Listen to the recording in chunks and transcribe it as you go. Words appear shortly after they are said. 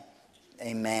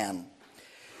Amen.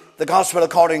 The Gospel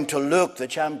according to Luke, the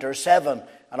chapter 7,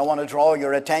 and I want to draw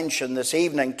your attention this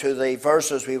evening to the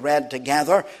verses we read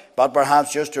together, but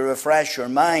perhaps just to refresh your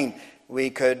mind,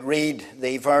 we could read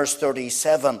the verse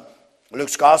 37.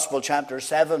 Luke's Gospel, chapter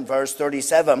 7, verse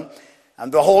 37.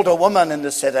 And behold, a woman in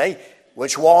the city,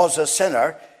 which was a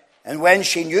sinner, and when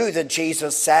she knew that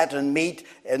Jesus sat in meat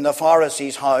in the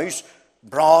Pharisee's house,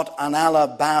 brought an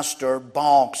alabaster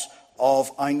box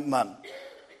of ointment.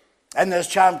 In this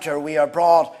chapter, we are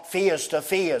brought face to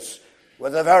face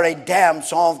with the very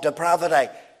depths of depravity.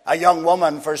 A young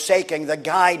woman forsaking the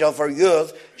guide of her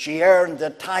youth, she earned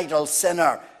the title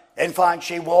sinner. In fact,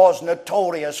 she was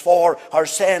notorious for her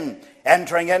sin.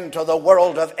 Entering into the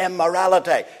world of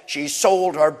immorality, she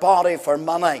sold her body for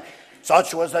money.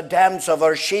 Such was the depths of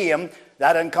her shame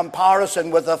that in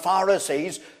comparison with the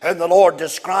Pharisees, whom the Lord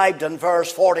described in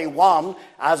verse 41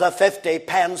 as a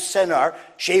 50-pence sinner,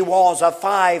 she was a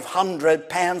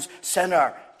 500-pence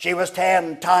sinner. She was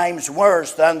 10 times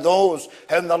worse than those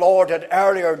whom the Lord had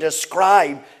earlier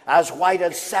described as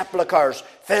whited sepulchres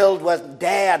filled with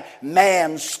dead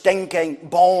men's stinking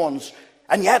bones.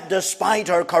 And yet, despite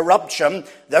her corruption,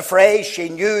 the phrase she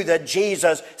knew that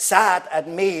Jesus sat at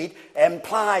meat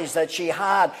implies that she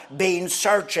had been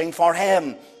searching for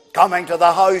him. Coming to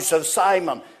the house of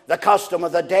Simon, the custom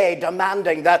of the day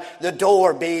demanding that the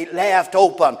door be left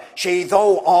open, she,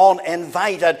 though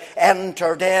uninvited,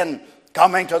 entered in.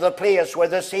 Coming to the place where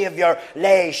the Saviour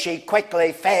lay, she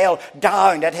quickly fell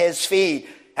down at his feet.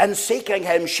 And seeking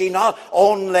him, she not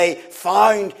only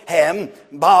found him,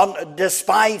 but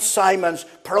despite Simon's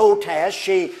protest,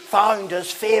 she found his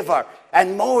favor.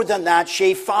 And more than that,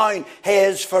 she found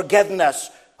his forgiveness.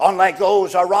 Unlike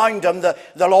those around him, the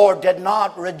Lord did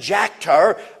not reject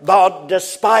her, but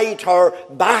despite her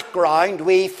background,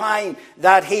 we find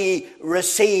that he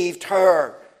received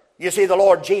her. You see, the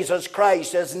Lord Jesus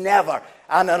Christ is never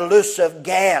an elusive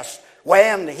guest.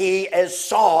 When he is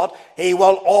sought, he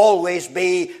will always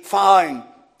be found.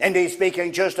 Indeed,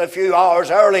 speaking just a few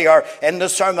hours earlier in the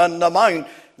Sermon on the Mount,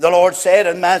 the Lord said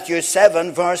in Matthew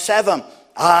 7, verse 7,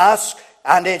 "Ask,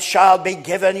 and it shall be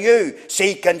given you.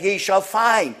 Seek, and ye shall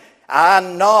find.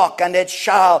 And knock, and it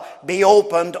shall be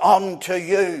opened unto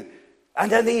you."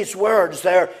 And in these words,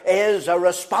 there is a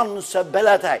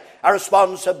responsibility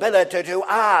to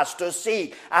ask, to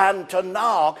seek, and to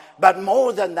knock. But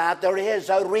more than that, there is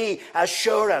a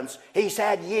reassurance. He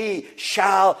said, "Ye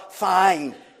shall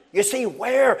find." You see,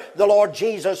 where the Lord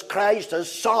Jesus Christ is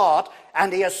sought,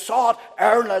 and he is sought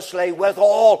earnestly with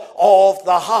all of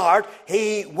the heart,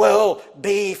 he will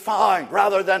be found.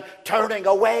 Rather than turning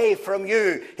away from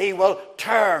you, he will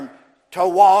turn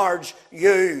towards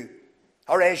you.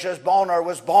 Horatius Bonar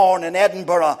was born in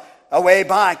Edinburgh way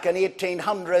back in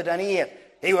 1808.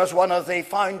 He was one of the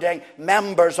founding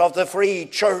members of the Free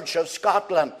Church of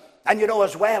Scotland. And you know,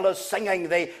 as well as singing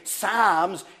the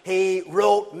Psalms, he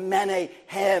wrote many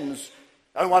hymns.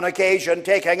 On one occasion,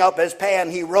 taking up his pen,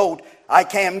 he wrote, "I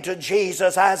came to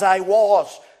Jesus as I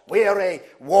was, weary,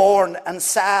 worn, and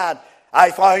sad.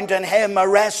 I found in him a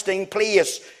resting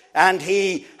place, and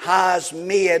he has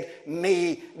made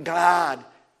me glad."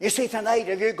 You see, tonight,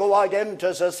 if you go out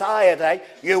into society,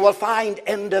 you will find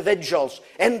individuals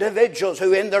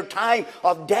who in their time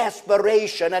of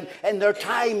desperation and in their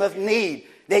time of need,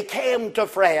 they came to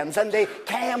friends and they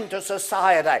came to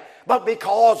society. But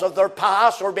because of their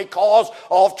past or because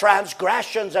of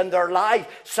transgressions in their life,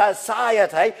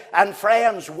 society and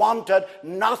friends wanted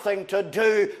nothing to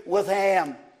do with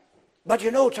them. But you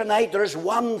know, tonight there's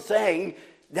one thing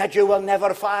that you will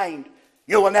never find.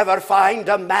 You will never find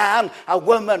a man, a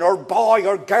woman, or boy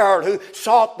or girl who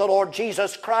sought the Lord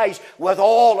Jesus Christ with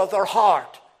all of their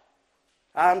heart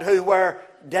and who were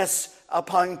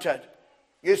disappointed.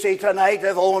 You see, tonight,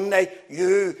 if only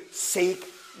you seek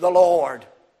the Lord,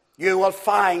 you will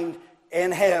find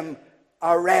in him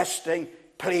a resting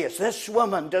place. This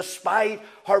woman, despite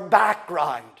her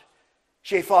background,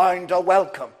 she found a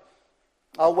welcome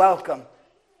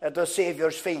at the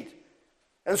Saviour's feet.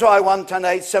 And so I want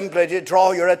tonight simply to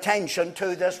draw your attention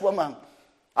to this woman.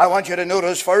 I want you to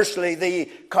notice firstly the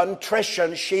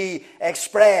contrition she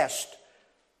expressed.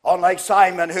 Unlike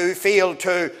Simon, who failed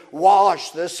to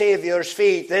wash the Saviour's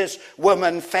feet, this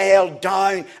woman fell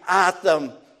down at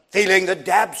them, feeling the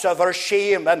depths of her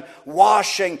shame and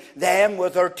washing them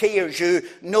with her tears. You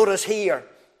notice here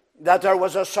that there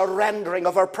was a surrendering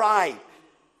of her pride.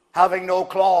 Having no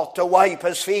cloth to wipe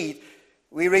his feet,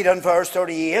 we read in verse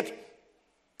 38,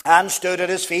 "And stood at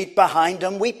his feet behind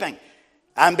him weeping,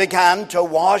 and began to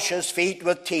wash his feet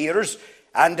with tears,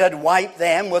 and did wipe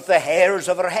them with the hairs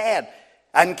of her head,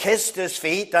 and kissed his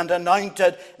feet, and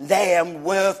anointed them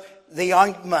with the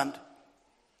ointment.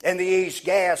 In the East,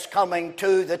 guests coming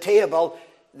to the table,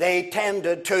 they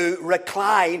tended to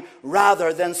recline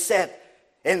rather than sit.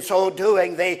 In so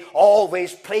doing, they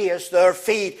always placed their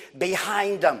feet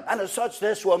behind them. And as such,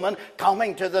 this woman,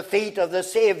 coming to the feet of the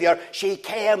Savior, she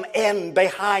came in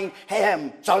behind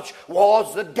him. Such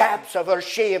was the depths of her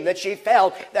shame that she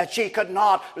felt that she could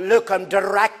not look him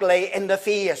directly in the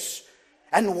face.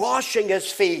 And washing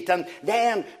his feet and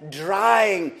then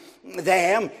drying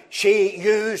them, she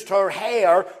used her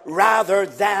hair rather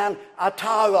than a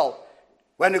towel.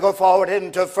 When we go forward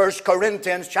into 1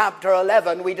 Corinthians chapter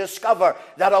 11, we discover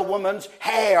that a woman's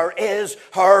hair is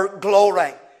her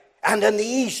glory. And in the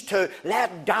East, to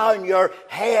let down your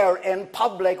hair in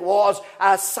public was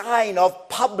a sign of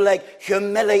public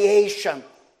humiliation.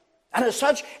 And as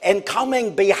such, in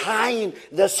coming behind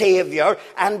the Savior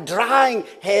and drying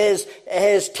his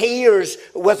tears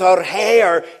with her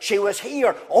hair, she was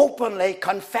here openly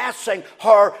confessing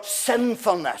her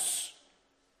sinfulness.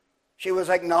 She was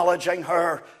acknowledging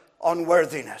her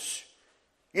unworthiness.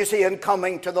 You see, in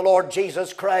coming to the Lord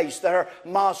Jesus Christ, there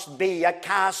must be a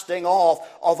casting off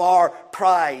of our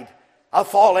pride, a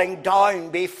falling down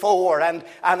before and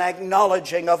an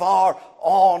acknowledging of our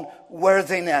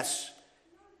unworthiness.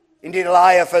 Indeed,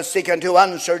 Eliphaz, seeking to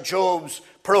answer Job's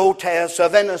protests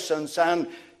of innocence and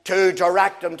to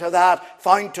direct him to that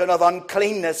fountain of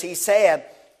uncleanness, he said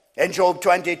in Job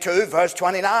 22, verse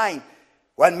 29,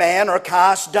 when men are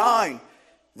cast down,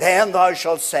 then thou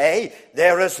shalt say,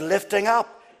 there is lifting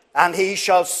up, and he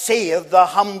shall save the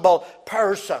humble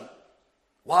person.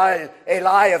 While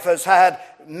Eliphaz had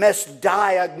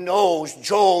misdiagnosed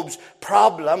Job's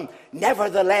problem,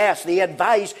 nevertheless, the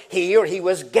advice here he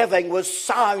was giving was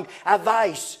sound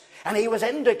advice. And he was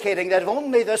indicating that if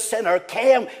only the sinner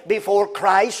came before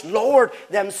Christ, lowered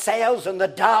themselves in the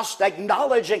dust,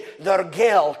 acknowledging their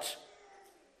guilt,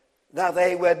 that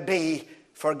they would be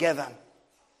forgiven.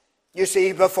 You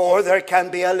see, before there can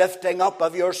be a lifting up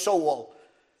of your soul,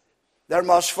 there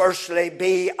must firstly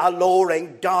be a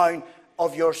lowering down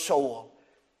of your soul,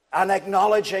 an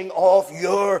acknowledging of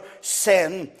your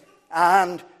sin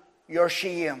and your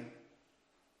shame.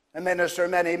 A minister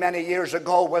many years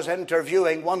ago was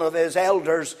interviewing one of his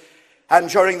elders, and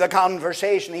during the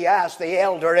conversation he asked the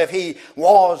elder if he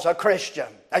was a Christian.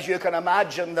 As you can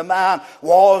imagine, the man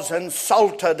was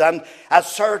insulted and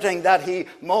asserting that he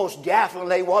most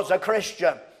definitely was a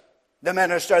Christian. The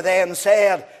minister then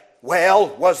said, well,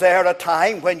 was there a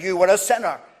time when you were a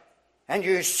sinner and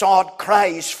you sought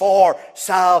Christ for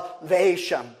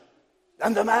salvation?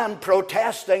 And the man,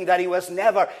 protesting that he was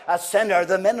never a sinner,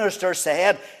 the minister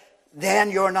said, then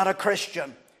you're not a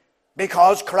Christian,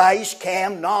 because Christ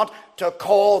came not to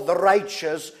call the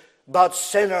righteous, but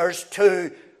sinners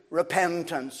to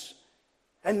repentance.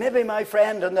 And maybe, my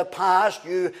friend, in the past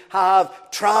you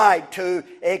have tried to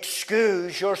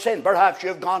excuse your sin. Perhaps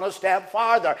you've gone a step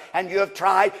farther and you have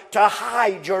tried to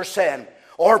hide your sin.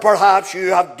 Or perhaps you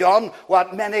have done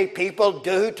what many people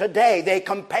do today. They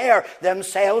compare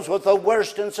themselves with the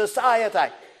worst in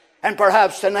society. And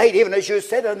perhaps tonight, even as you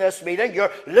sit in this meeting,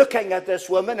 you're looking at this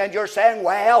woman and you're saying,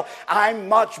 well, I'm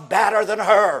much better than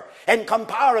her. In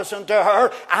comparison to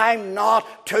her, I'm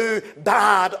not too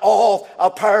bad of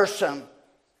a person.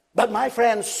 But my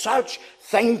friend, such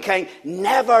thinking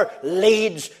never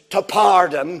leads to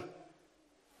pardon,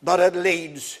 but it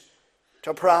leads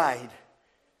to pride.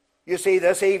 You see,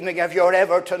 this evening, if you're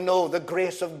ever to know the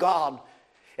grace of God,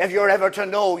 if you're ever to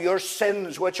know your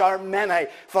sins, which are many,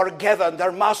 forgiven,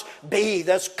 there must be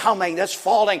this coming, this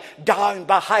falling down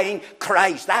behind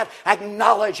Christ, that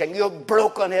acknowledging you've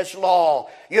broken his law,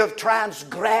 you've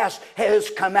transgressed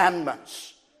his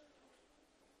commandments,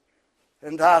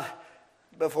 and that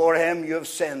before him you've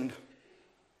sinned,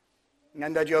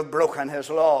 and that you've broken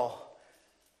his law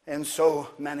in so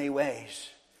many ways.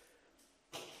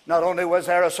 Not only was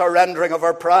there a surrendering of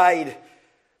her pride,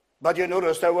 but you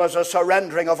notice there was a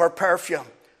surrendering of her perfume.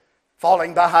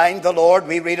 Falling behind the Lord,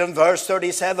 we read in verse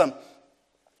 37,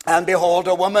 and behold,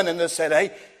 a woman in the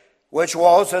city, which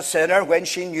was a sinner, when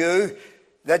she knew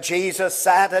that Jesus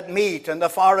sat at meat in the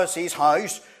Pharisee's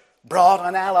house, brought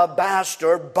an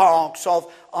alabaster box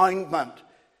of ointment.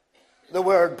 The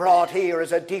word brought here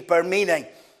is a deeper meaning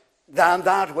than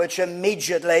that which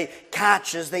immediately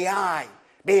catches the eye.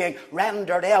 Being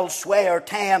rendered elsewhere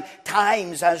 10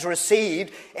 times as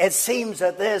received, it seems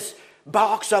that this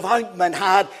box of ointment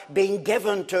had been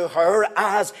given to her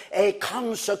as a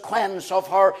consequence of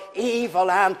her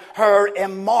evil and her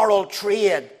immoral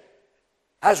trade,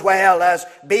 as well as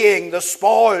being the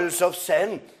spoils of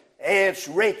sin. its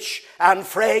rich and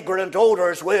fragrant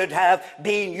odors would have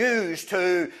been used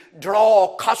to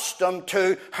draw custom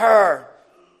to her.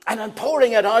 And in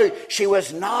pouring it out, she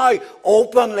was now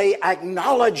openly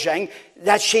acknowledging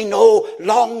that she no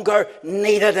longer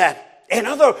needed it. In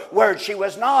other words, she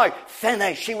was now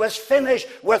finished. She was finished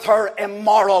with her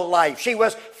immoral life. She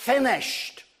was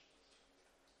finished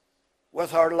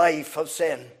with her life of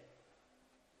sin.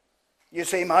 You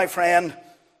see, my friend,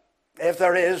 if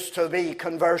there is to be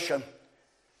conversion,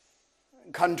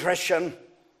 contrition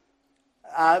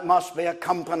must be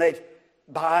accompanied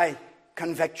by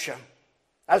conviction.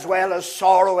 As well as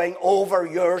sorrowing over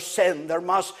your sin, there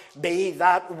must be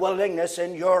that willingness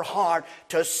in your heart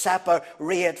to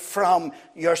separate from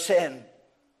your sin.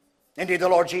 Indeed, the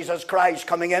Lord Jesus Christ,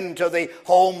 coming into the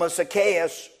home of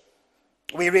Zacchaeus,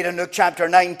 we read in Luke chapter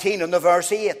 19 and the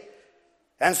verse 8,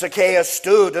 and Zacchaeus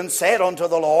stood and said unto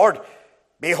the Lord,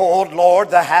 Behold, Lord,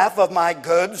 the half of my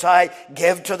goods I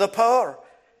give to the poor.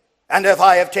 And if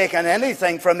I have taken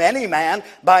anything from any man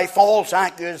by false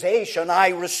accusation, I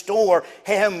restore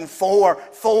him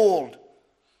fourfold.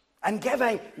 And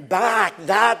giving back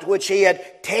that which he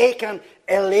had taken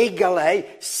illegally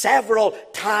several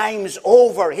times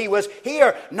over. He was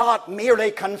here not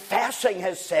merely confessing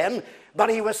his sin, but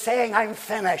he was saying, I'm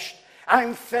finished.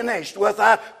 I'm finished with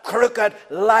that crooked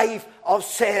life of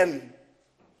sin.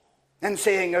 And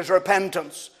seeing his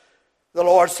repentance, the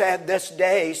Lord said, This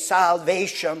day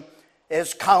salvation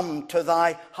is come to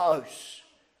thy house.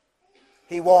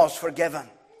 He was forgiven.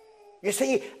 You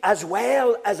see, as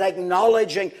well as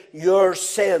acknowledging your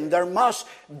sin, there must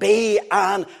be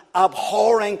an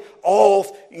abhorring of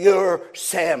your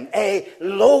sin, a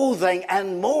loathing,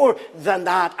 and more than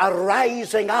that, a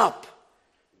rising up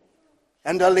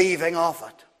and a leaving of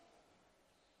it.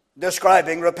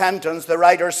 Describing repentance, the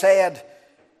writer said,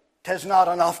 "'Tis not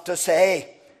enough to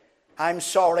say, I'm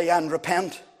sorry and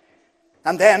repent,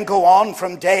 and then go on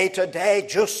from day to day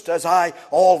just as I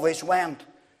always went.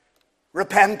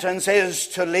 Repentance is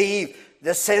to leave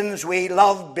the sins we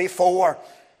loved before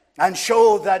and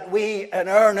show that we in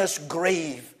earnest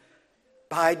grieve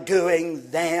by doing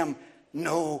them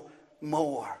no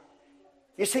more."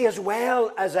 You see, as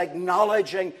well as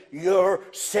acknowledging your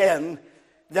sin,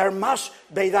 there must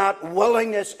be that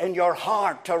willingness in your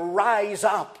heart to rise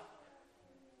up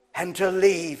and to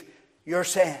leave your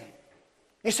sin.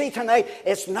 You see, tonight,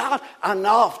 it's not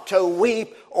enough to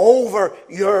weep over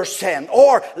your sin,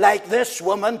 or like this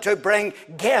woman, to bring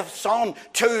gifts on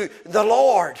to the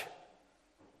Lord.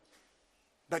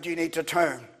 But you need to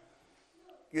turn.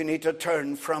 You need to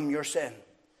turn from your sin.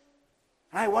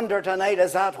 I wonder tonight,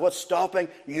 is that what's stopping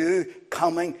you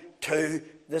coming to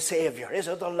the Savior? Is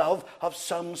it the love of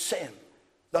some sin?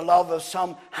 The love of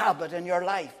some habit in your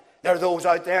life? There are those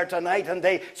out there tonight and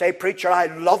they say, "Preacher,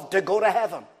 I'd love to go to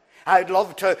heaven. I'd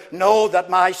love to know that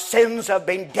my sins have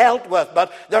been dealt with,"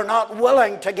 but they're not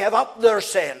willing to give up their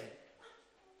sin.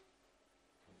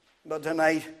 But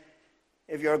tonight,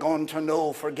 if you're going to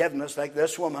know forgiveness like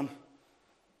this woman,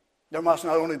 there must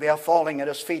not only be a falling at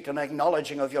his feet and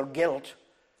acknowledging of your guilt,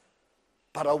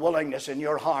 but a willingness in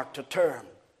your heart to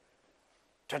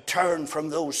turn from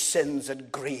those sins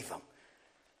that grieve him,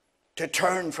 to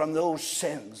turn from those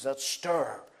sins that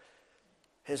stir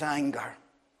his anger.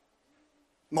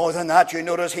 More than that, you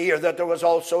notice here that there was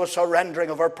also a surrendering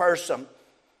of her person,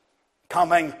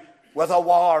 coming with a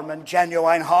warm and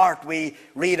genuine heart. We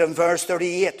read in verse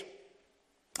 38,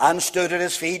 "And stood at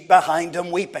his feet behind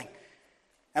him weeping,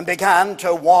 and began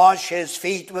to wash his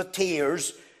feet with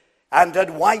tears, and did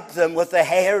wipe them with the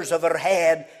hairs of her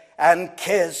head, and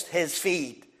kissed his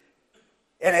feet."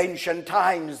 In ancient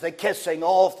times, the kissing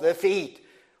of the feet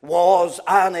was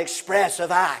an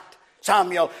expressive act.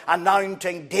 Samuel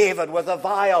anointing David with a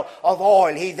vial of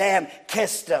oil, he then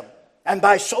kissed him. And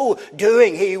by so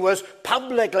doing, he was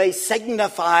publicly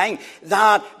signifying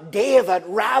that David,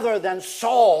 rather than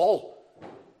Saul,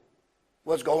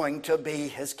 was going to be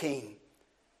his king.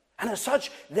 And as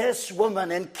such, this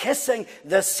woman, in kissing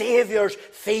the Savior's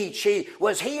feet, she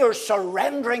was here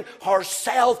surrendering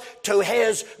herself to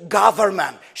his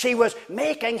government. She was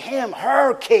making him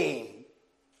her king.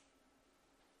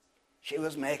 She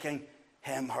was making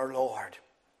him her Lord.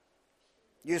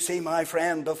 You see, my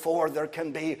friend, before there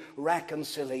can be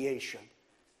reconciliation,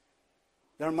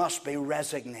 there must be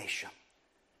resignation.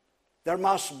 There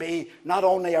must be not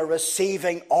only a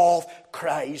receiving of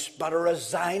Christ, but a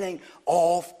resigning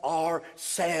of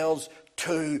ourselves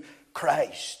to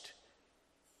Christ.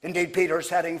 Indeed, Peter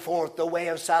setting forth the way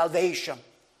of salvation.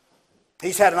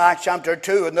 He said in Acts chapter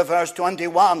 2 and the verse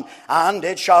 21, "And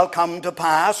it shall come to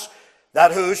pass,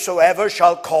 that whosoever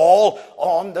shall call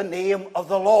on the name of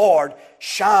the Lord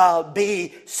shall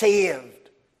be saved.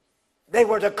 They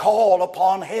were to call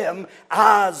upon him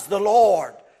as the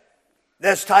Lord.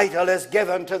 This title is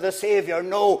given to the Savior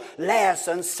no less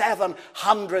than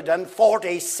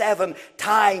 747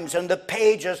 times in the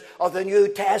pages of the New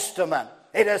Testament.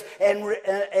 It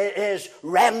is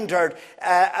rendered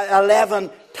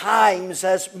 11 times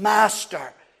as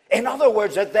Master. In other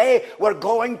words, that they were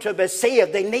going to be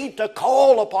saved, they need to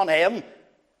call upon him,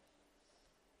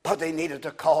 but they needed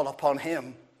to call upon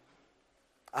him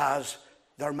as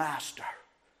their Master,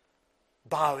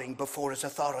 bowing before his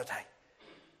authority.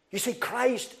 You see,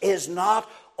 Christ is not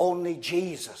only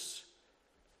Jesus,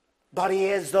 but he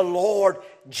is the Lord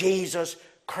Jesus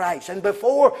Christ. And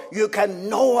before you can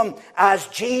know him as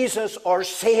Jesus or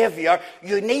Savior,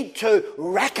 you need to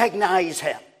recognize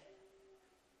him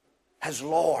as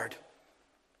Lord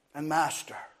and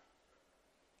Master.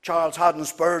 Charles Haddon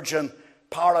Spurgeon,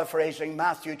 paraphrasing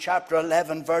Matthew chapter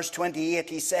 11, verse 28,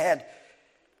 he said,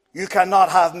 "You cannot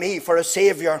have me for a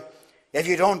Savior if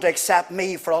you don't accept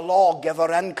me for a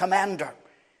lawgiver and commander.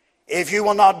 If you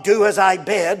will not do as I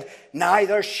bid,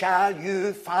 neither shall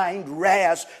you find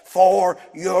rest for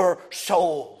your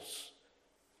souls."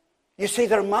 You see,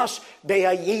 there must be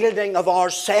a yielding of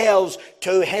ourselves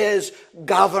to his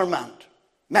government.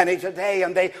 Many today,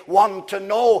 and they want to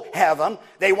know heaven,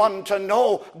 they want to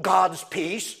know God's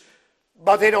peace,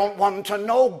 but they don't want to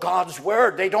know God's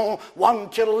word. They don't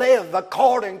want to live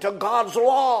according to God's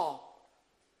law.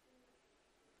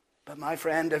 But my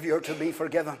friend, if you're to be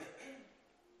forgiven,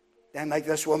 then like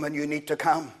this woman, you need to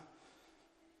come.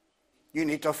 You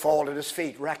need to fall at his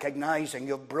feet, recognizing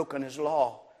you've broken his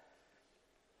law.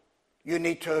 You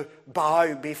need to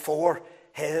bow before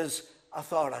his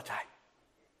authority,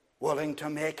 willing to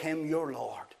make him your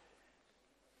Lord,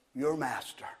 your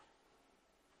Master,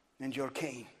 and your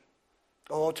King.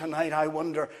 Oh, tonight I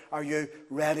wonder, are you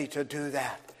ready to do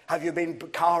that? Have you been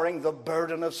carrying the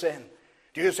burden of sin?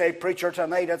 Do you say, "Preacher,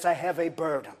 tonight it's a heavy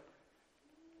burden"?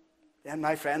 Then,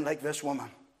 my friend, like this woman,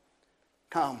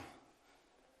 come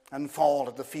and fall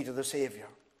at the feet of the Savior.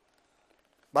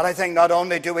 But I think not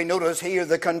only do we notice here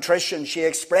the contrition she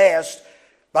expressed,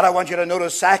 but I want you to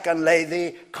notice, secondly,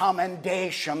 the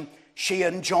commendation she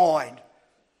enjoyed.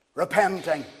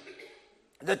 Repenting,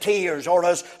 the tears, or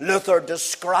as Luther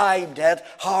described it,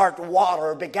 heart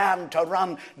water began to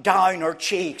run down her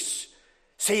cheeks,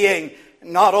 seeing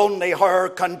not only her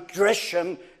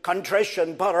contrition,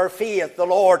 but her faith. The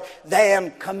Lord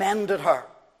then commended her.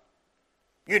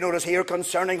 You notice here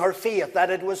concerning her faith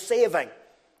that it was saving.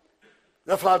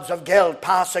 The floods of guilt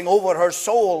passing over her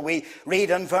soul, we read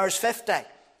in verse 50.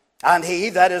 "And he,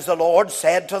 that is the Lord,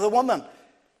 said to the woman,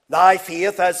 Thy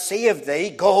faith has saved thee,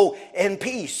 go in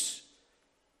peace."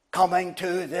 Coming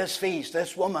to this feast,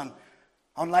 this woman,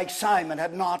 unlike Simon,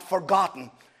 had not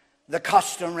forgotten the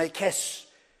customary kiss.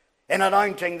 In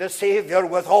anointing the Savior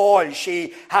with oil,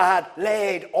 she had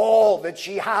laid all that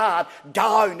she had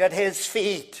down at his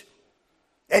feet.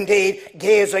 Indeed,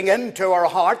 gazing into her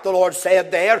heart, the Lord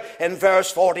said there in verse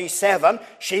 47,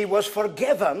 she was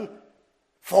forgiven,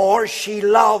 for she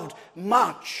loved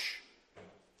much.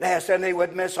 Lest any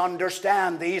would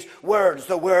misunderstand these words,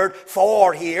 the word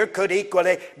 "for" here could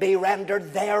equally be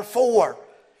rendered "therefore."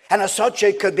 And as such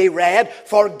it could be read,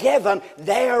 "Forgiven,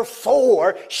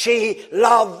 therefore she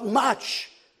loved much."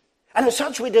 And as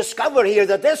such we discover here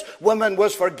that this woman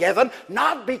was forgiven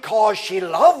not because she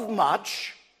loved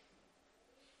much,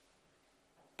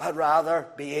 but rather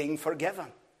being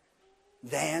forgiven.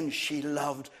 Then she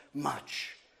loved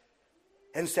much.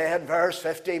 Instead, verse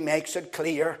 50 makes it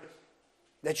clear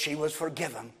that she was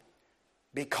forgiven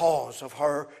because of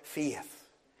her faith.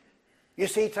 You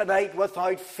see, tonight,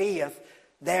 without faith,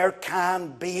 there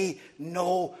can be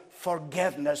no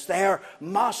forgiveness. There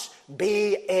must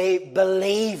be a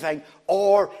believing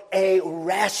or a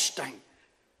resting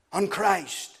on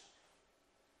Christ.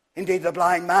 Indeed, the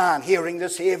blind man, hearing the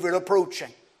Savior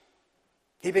approaching,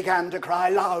 he began to cry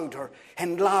louder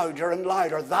and louder and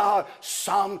louder, "Thou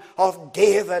Son of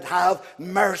David, have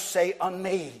mercy on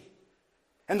me."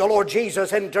 And the Lord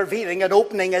Jesus intervening and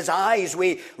opening his eyes,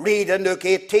 we read in Luke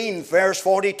 18, verse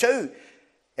 42.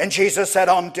 And Jesus said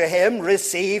unto him,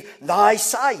 "Receive thy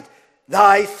sight.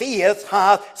 Thy faith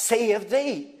hath saved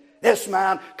thee." This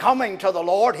man coming to the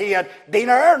Lord, he had been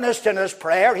earnest in his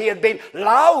prayer. He had been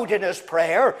loud in his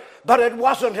prayer. But it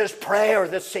wasn't his prayer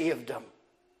that saved him.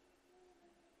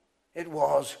 It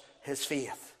was his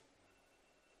faith.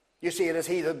 You see, it is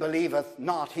he that believeth,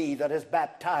 not he that is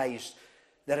baptized,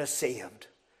 that is saved.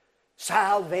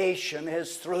 Salvation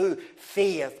is through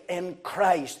faith in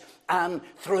Christ and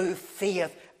through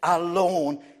faith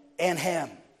alone in Him.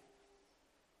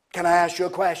 Can I ask you a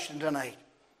question tonight?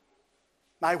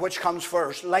 Now, which comes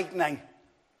first, lightning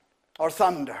or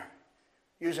thunder?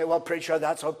 You say, well, preacher,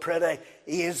 that's a pretty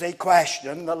easy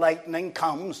question. The lightning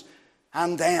comes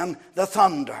and then the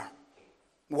thunder.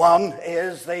 One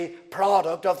is the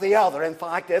product of the other. In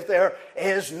fact, if there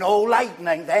is no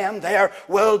lightning, then there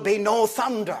will be no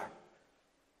thunder.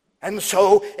 And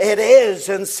so it is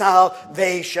in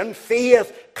salvation.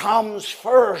 Faith comes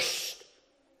first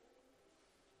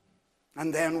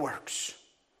and then works.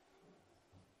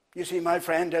 You see, my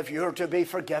friend, if you're to be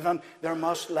forgiven, there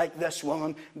must, like this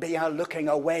woman, be a looking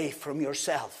away from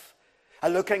yourself, a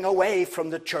looking away from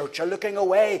the church, a looking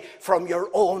away from your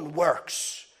own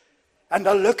works, and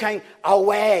a looking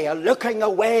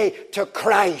away to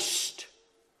Christ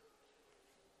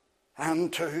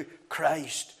and to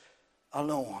Christ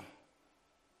alone.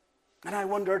 And I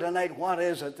wonder tonight, what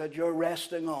is it that you're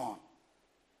resting on?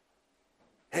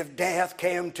 If death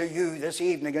came to you this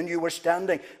evening and you were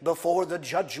standing before the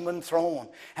judgment throne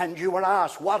and you were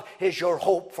asked, what is your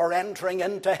hope for entering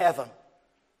into heaven?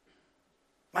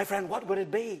 My friend, what would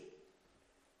it be?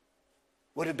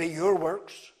 Would it be your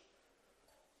works?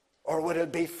 Or would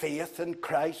it be faith in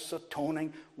Christ's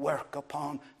atoning work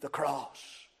upon the cross?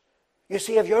 You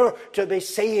see, if you're to be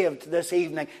saved this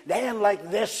evening, then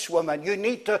like this woman, you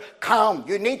need to come.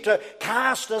 You need to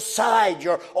cast aside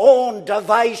your own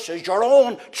devices, your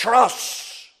own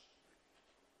trusts.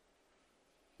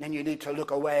 Then you need to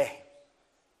look away.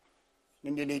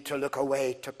 And you need to look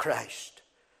away to Christ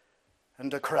and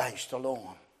to Christ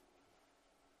alone.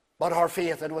 But our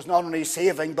faith, it was not only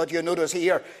saving, but you notice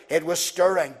here, it was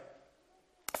stirring.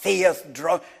 Faith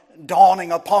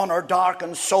dawning upon her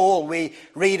darkened soul. We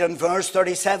read in verse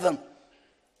 37,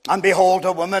 and behold,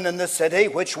 a woman in the city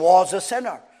which was a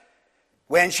sinner,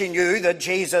 when she knew that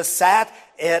Jesus sat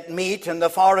at meat in the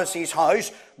Pharisee's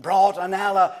house, brought an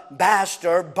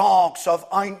alabaster box of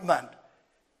ointment.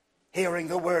 Hearing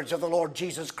the words of the Lord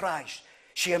Jesus Christ,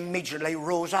 she immediately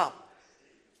rose up.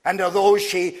 And although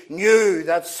she knew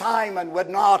that Simon would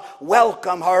not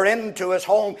welcome her into his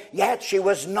home, yet she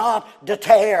was not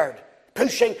deterred.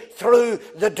 Pushing through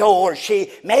the door, she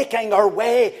making her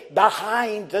way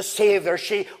behind the Savior,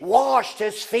 she washed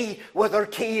his feet with her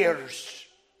tears.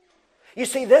 You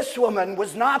see, this woman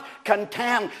was not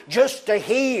content just to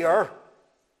hear,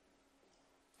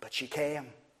 but she came.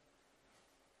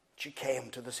 She came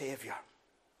to the Savior.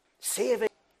 Saving.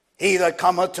 He that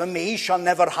cometh to me shall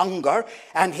never hunger,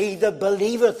 and he that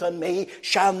believeth in me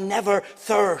shall never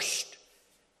thirst.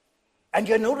 And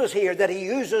you notice here that he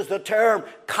uses the term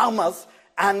cometh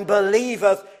and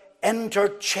believeth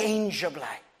interchangeably.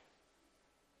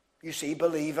 You see,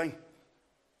 believing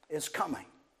is coming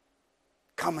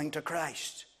to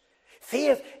Christ.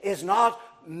 Faith is not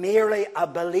merely a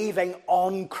believing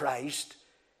on Christ.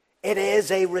 It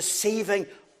is a receiving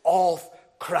of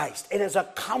Christ. It is a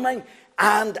coming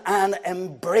and an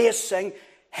embracing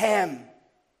Him.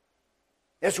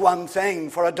 It's one thing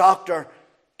for a doctor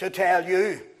to tell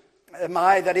you,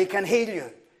 that he can heal you.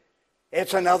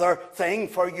 It's another thing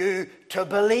for you to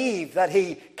believe that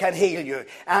he can heal you.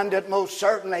 And it most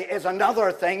certainly is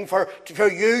another thing for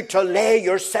you to lay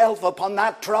yourself upon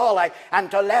that trolley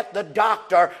and to let the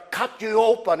doctor cut you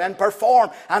open and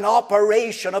perform an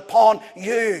operation upon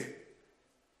you.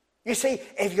 You see,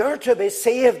 if you're to be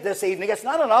saved this evening, it's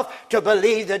not enough to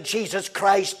believe that Jesus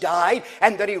Christ died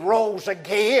and that He rose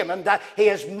again and that He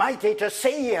is mighty to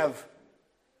save.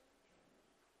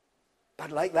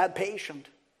 But like that patient,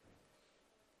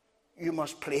 you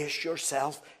must place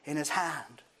yourself in His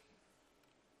hand.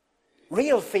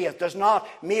 Real faith does not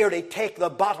merely take the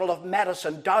bottle of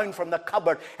medicine down from the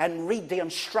cupboard and read the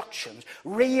instructions.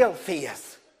 Real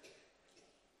faith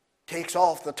takes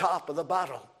off the top of the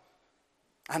bottle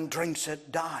and drinks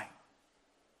it down.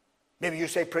 Maybe you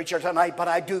say, preacher, tonight, but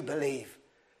I do believe.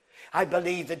 I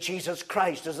believe that Jesus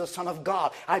Christ is the Son of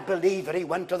God. I believe that He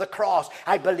went to the cross.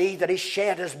 I believe that He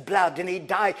shed His blood and He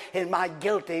died in my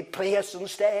guilty place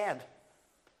instead.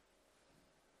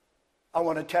 I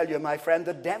want to tell you, my friend,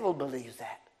 the devil believes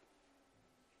that.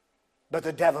 But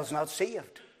the devil's not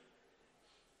saved.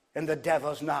 And the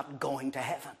devil's not going to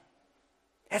heaven.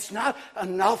 It's not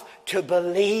enough to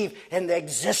believe in the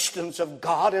existence of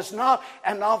God. It's not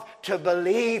enough to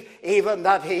believe even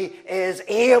that He is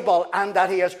able and that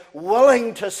He is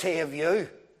willing to save you.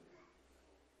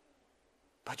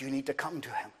 But you need to come to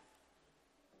Him.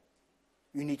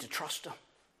 You need to trust Him.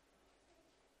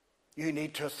 You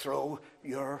need to throw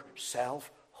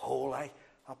yourself wholly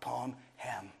upon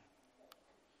Him.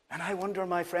 And I wonder,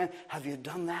 my friend, have you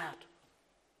done that?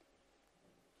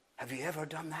 Have you ever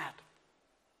done that?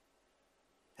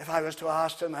 If I was to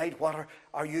ask tonight, what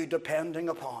are you depending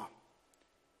upon?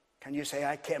 Can you say,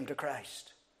 I came to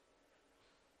Christ?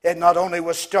 It not only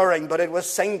was stirring, but it was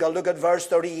single. Look at verse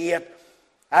 38.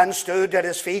 And stood at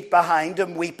his feet behind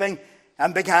him, weeping,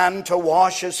 and began to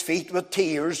wash his feet with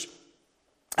tears,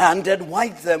 and did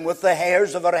wipe them with the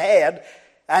hairs of her head,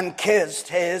 and kissed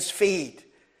his feet.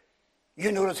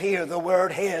 You notice here the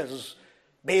word his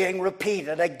being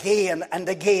repeated again and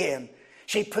again.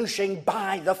 She pushing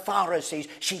by the Pharisees.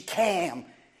 She came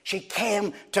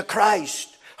to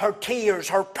Christ. Her tears,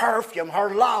 her perfume,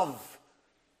 her love.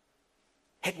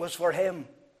 It was for him,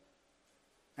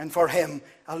 and for him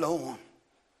alone.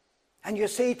 And you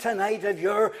see tonight, if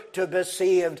you're to be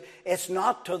saved, it's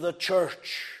not to the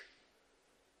church,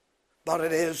 but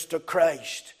it is to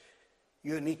Christ.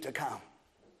 You need to come.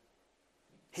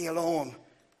 He alone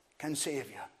can save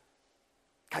you.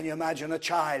 Can you imagine a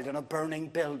child in a burning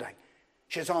building?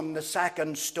 She's on the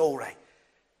second story.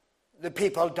 The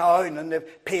people down on the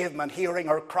pavement hearing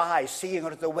her cry, seeing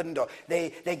her at the window.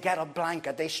 They get a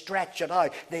blanket, they stretch it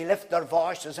out, they lift their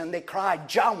voices and they cry,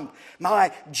 jump,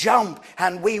 my jump,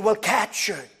 and we will catch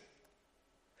you.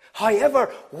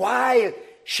 However, while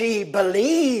she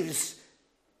believes,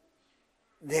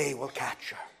 they will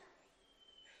catch her.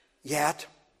 Yet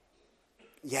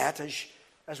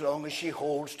as long as she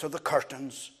holds to the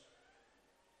curtains,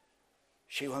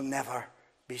 she will never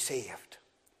be saved.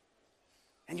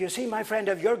 And you see, my friend,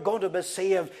 if you're going to be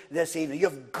saved this evening,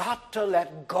 you've got to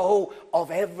let go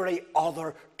of every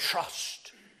other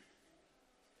trust.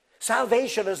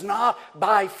 Salvation is not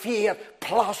by faith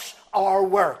plus our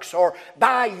works, or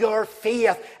by your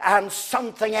faith and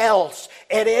something else.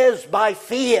 It is by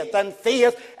faith and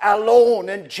faith alone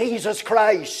in Jesus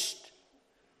Christ.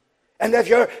 And if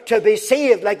you're to be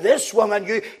saved like this woman,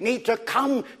 you need to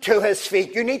come to his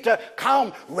feet. You need to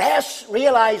come, rest,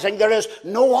 realizing there is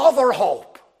no other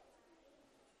hope.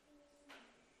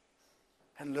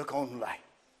 And look only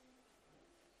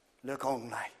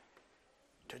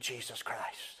to Jesus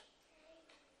Christ.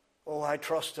 Oh, I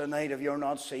trust tonight, if you're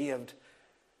not saved,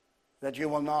 that you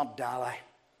will not dally,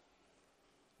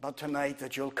 but tonight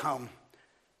that you'll come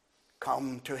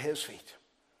to his feet.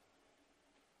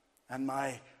 And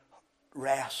my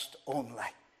rest only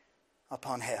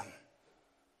upon him.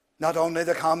 Not only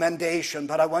the commendation,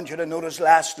 but I want you to notice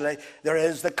lastly, there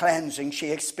is the cleansing she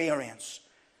experienced.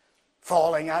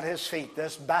 Falling at his feet,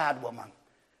 this bad woman,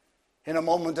 in a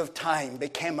moment of time,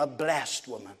 became a blessed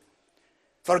woman.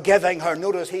 Forgiving her,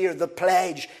 notice here the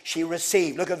pledge she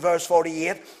received. Look at verse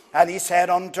 48. And he said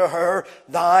unto her,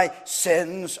 thy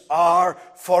sins are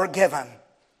forgiven.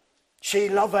 She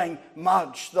loving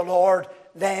much, the Lord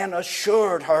then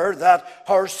assured her that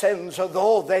her sins,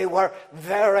 although they were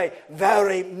very,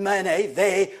 very many,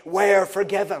 they were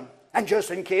forgiven. And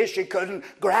just in case she couldn't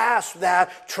grasp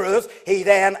that truth, he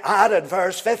then added,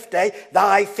 verse 50,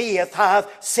 thy faith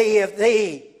hath saved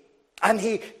thee. And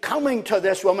he, coming to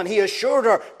this woman, he assured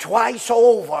her twice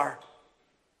over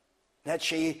that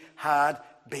she had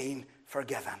been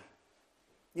forgiven.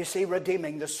 You see,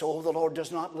 redeeming the soul, the Lord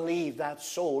does not leave that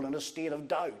soul in a state of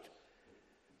doubt.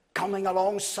 Coming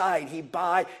alongside, he,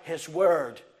 by his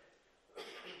word,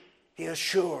 he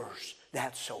assures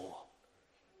that soul.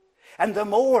 And the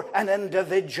more an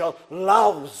individual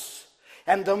loves,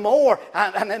 and the more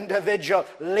an individual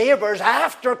labors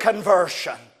after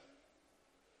conversion,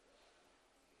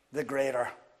 the greater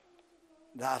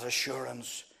that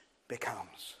assurance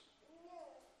becomes.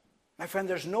 My friend,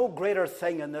 there's no greater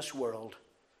thing in this world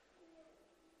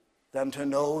than to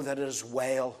know that it is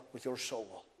well with your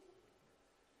soul.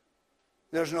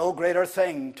 There's no greater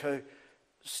thing to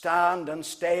stand and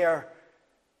stare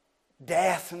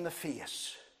death in the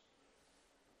face,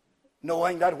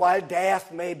 knowing that while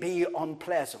death may be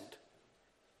unpleasant,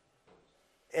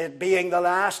 it being the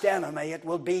last enemy, it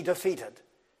will be defeated.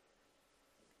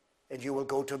 And you will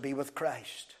go to be with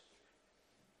Christ,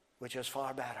 which is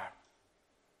far better.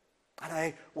 And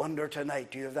I wonder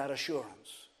tonight, do you have that assurance?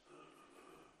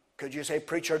 Could you say,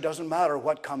 preacher, doesn't matter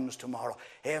what comes tomorrow.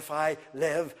 If I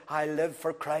live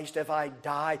for Christ. If I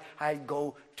die, I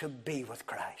go to be with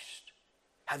Christ.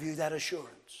 Have you that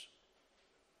assurance?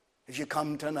 If you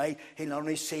come tonight, he'll not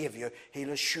only save you,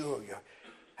 he'll assure you.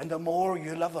 And the more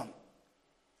you love him,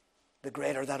 the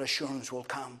greater that assurance will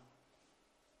come.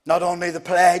 Not only the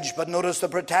pledge, but notice the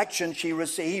protection she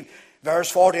received.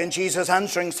 Verse 40, and Jesus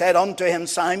answering said unto him,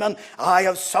 Simon, I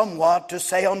have somewhat to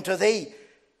say unto thee.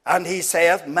 And he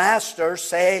saith, Master,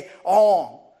 say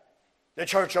on. The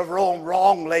Church of Rome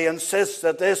wrongly insists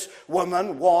that this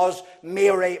woman was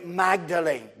Mary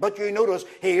Magdalene. But you notice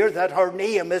here that her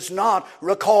name is not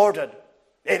recorded.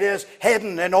 It is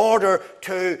hidden in order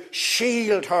to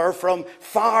shield her from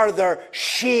farther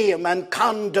shame and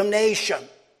condemnation.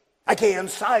 Again,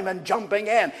 Simon jumping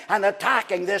in and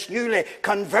attacking this newly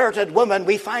converted woman.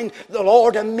 We find the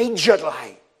Lord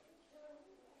immediately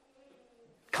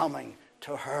coming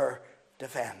to her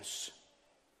defense.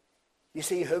 You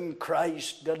see, whom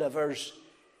Christ delivers,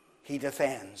 he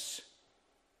defends.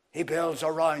 He builds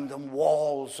around them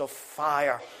walls of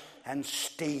fire and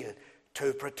steel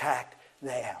to protect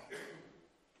them.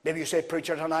 Maybe you say,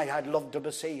 preacher, tonight I'd love to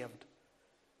be saved.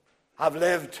 I've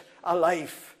lived a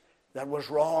life that was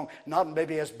wrong, not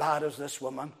maybe as bad as this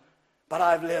woman, but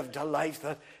I've lived a life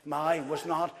that was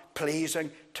not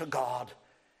pleasing to God.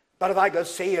 But if I got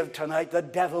saved tonight, the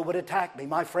devil would attack me.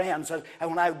 My friends, and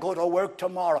when I go to work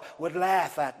tomorrow, would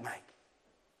laugh at me.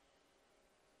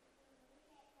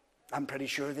 I'm pretty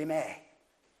sure they may.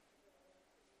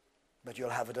 But you'll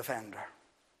have a defender.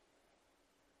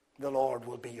 The Lord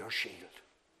will be your shield.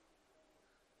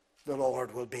 The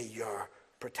Lord will be your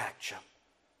protection.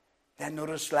 Then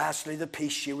notice lastly the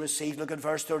peace she received. Look at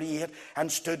verse 38.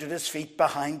 And stood at his feet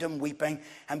behind him weeping,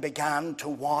 and began to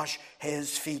wash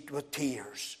his feet with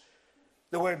tears.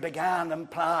 The word began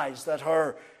implies that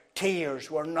her tears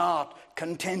were not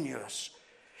continuous.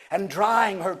 And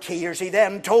drying her tears, he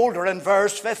then told her in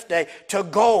verse 50 to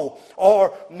go,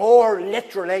 or more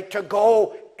literally, to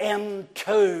go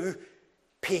into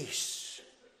peace.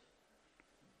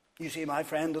 You see, my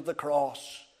friend, at the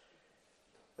cross,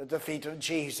 at the feet of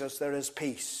Jesus, there is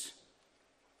peace.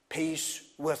 Peace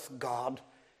with God.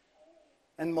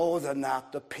 And more than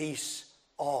that, the peace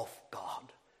of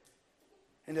God.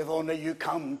 And if only you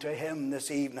come to him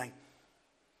this evening,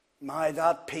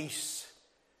 that peace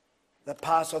that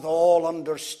passeth all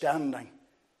understanding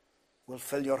will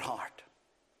fill your heart.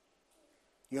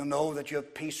 You'll know that you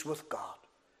have peace with God.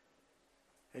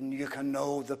 And you can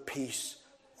know the peace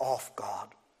of God.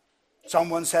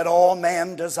 Someone said, all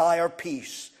men desire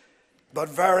peace, but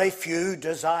very few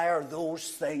desire those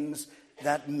things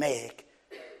that make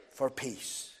for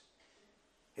peace.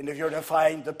 And if you're to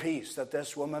find the peace that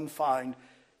this woman found,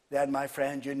 then, my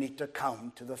friend, you need to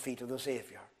come to the feet of the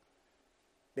Savior.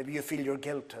 Maybe you feel your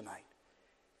guilt tonight.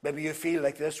 Maybe you feel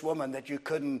like this woman, that you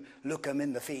couldn't look him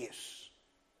in the face.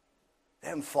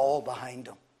 Then fall behind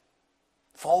him.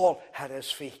 Fall at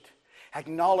his feet.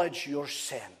 Acknowledge your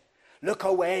sin. Look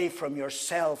away from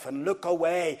yourself and look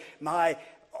away,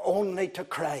 only to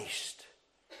Christ.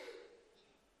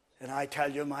 And I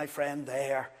tell you, my friend,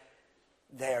 there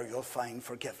you'll find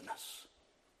forgiveness.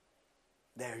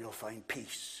 There you'll find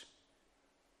peace.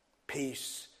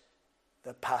 Peace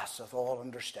that passeth all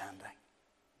understanding.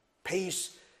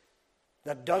 Peace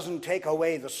that doesn't take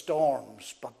away the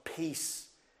storms, but peace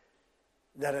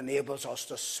that enables us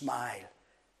to smile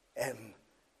in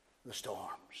the storms.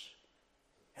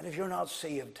 And if you're not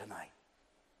saved tonight,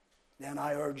 then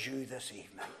I urge you this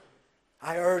evening,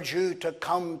 I urge you to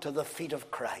come to the feet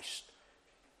of Christ.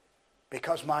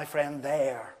 Because, my friend,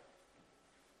 there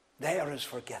is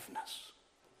forgiveness.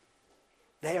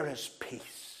 There is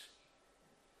peace.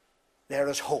 There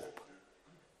is hope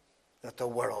that the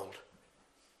world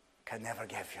can never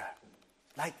give you.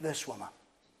 Like this woman,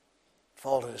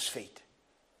 fall at his feet,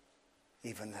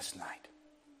 even this night.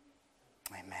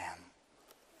 Amen.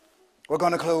 We're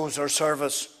going to close our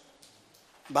service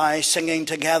by singing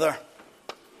together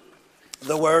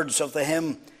the words of the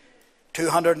hymn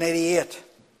 288,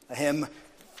 a hymn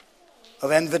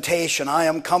of invitation. I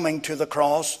am coming to the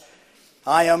cross.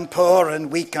 I am poor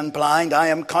and weak and blind. I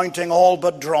am counting all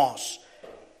but dross.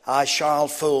 I shall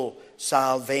full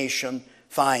salvation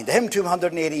find. The hymn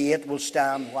 288 will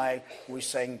stand while we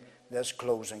sing this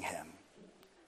closing hymn.